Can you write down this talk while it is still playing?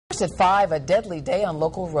Next at 5, a deadly day on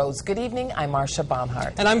local roads. Good evening, I'm Marcia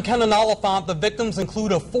Baumhart. And I'm Kenan Oliphant. The victims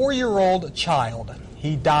include a 4-year-old child.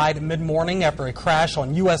 He died mid-morning after a crash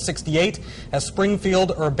on US 68 at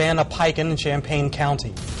Springfield-Urbana-Pike in Champaign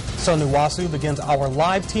County. Sonu Wasu begins our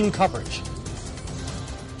live team coverage.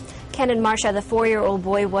 Ken and Marcia, the 4-year-old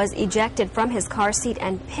boy was ejected from his car seat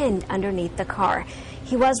and pinned underneath the car.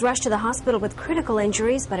 He was rushed to the hospital with critical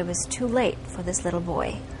injuries, but it was too late for this little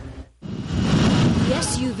boy. The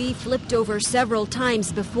SUV flipped over several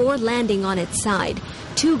times before landing on its side.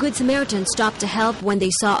 2 Good Samaritans stopped to help when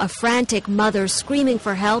they saw a frantic mother screaming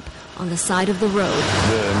for help on the side of the road.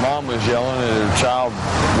 The mom was yelling and her child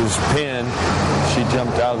was pinned. She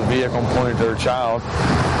jumped out of the vehicle and pointed to her child.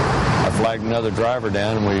 I flagged another driver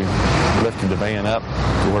down and we lifted the van up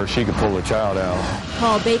to where she could pull the child out.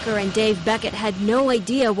 Paul Baker and Dave Beckett had no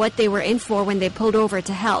idea what they were in for when they pulled over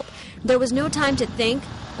to help. There was no time to think,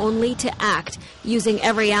 only to act. Using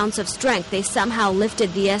every ounce of strength, they somehow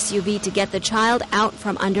lifted the SUV to get the child out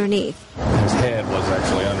from underneath. His head was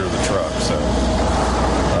actually under the truck, so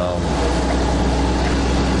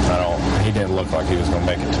he didn't look like he was going to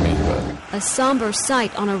make it to me. But a somber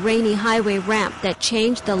sight on a rainy highway ramp that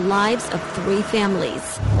changed the lives of 3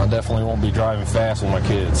 families. I definitely won't be driving fast with my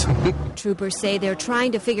kids. Troopers say they're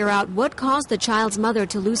trying to figure out what caused the child's mother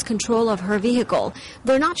to lose control of her vehicle.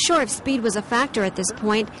 They're not sure if speed was a factor at this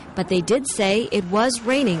point, but they did say it was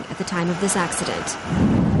raining at the time of this accident.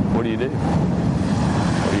 What do you do?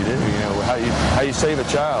 What do you do? You know, how you save a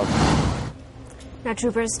child? Now,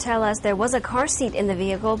 troopers tell us there was a car seat in the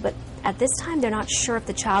vehicle, but at this time they're not sure if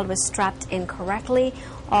the child was strapped in correctly.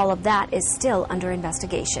 All of that is still under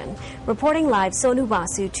investigation. Reporting live, Sonu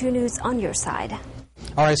Wasu, 2 News on your side.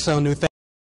 All right, Sonu.